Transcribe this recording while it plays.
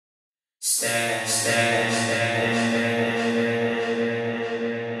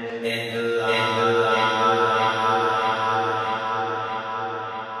in the light.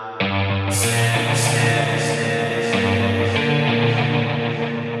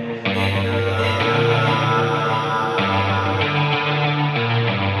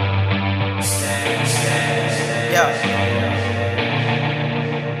 Yeah.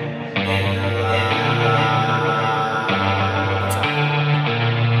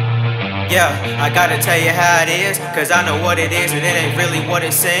 Yeah, I gotta tell you how it is, cause I know what it is and it ain't really what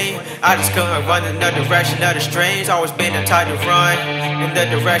it seems. I just couldn't run in the direction of the streams. Always been the type to run in the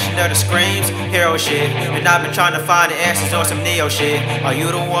direction of the screams. Hero shit, and I've been trying to find the answers on some Neo shit. Are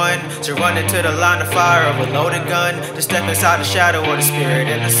you the one to run into the line of fire of a loaded gun? To step inside the shadow of the spirit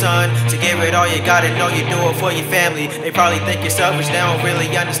and the sun? To give it all you gotta know you do it for your family. They probably think you're selfish, they don't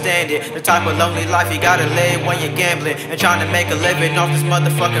really understand it. The type of lonely life you gotta live when you're gambling and trying to make a living off this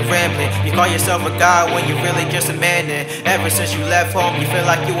motherfucking rambling. You call yourself a god when you really just a man. And ever since you left home, you feel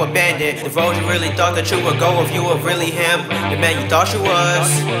like you abandoned. The road you really thought that you would go if you were really him. The man you thought you was.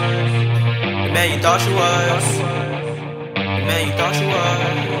 The man you thought you was. The man you thought you was.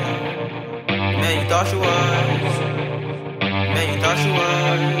 The man you thought you was. The man you thought you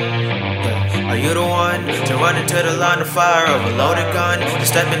was. Yeah. Are you the one to run into the line of fire of a loaded gun? To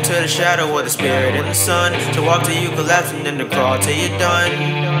step into the shadow of the spirit and the sun? To walk till you collapse and then to crawl till you're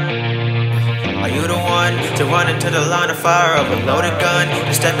done? Are you the one to run into the line of fire of a loaded gun?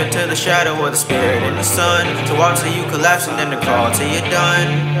 To step into the shadow of the spirit and the sun? To walk till you collapse and then to crawl till you're done?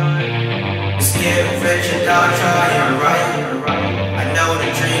 Just get rich and die trying right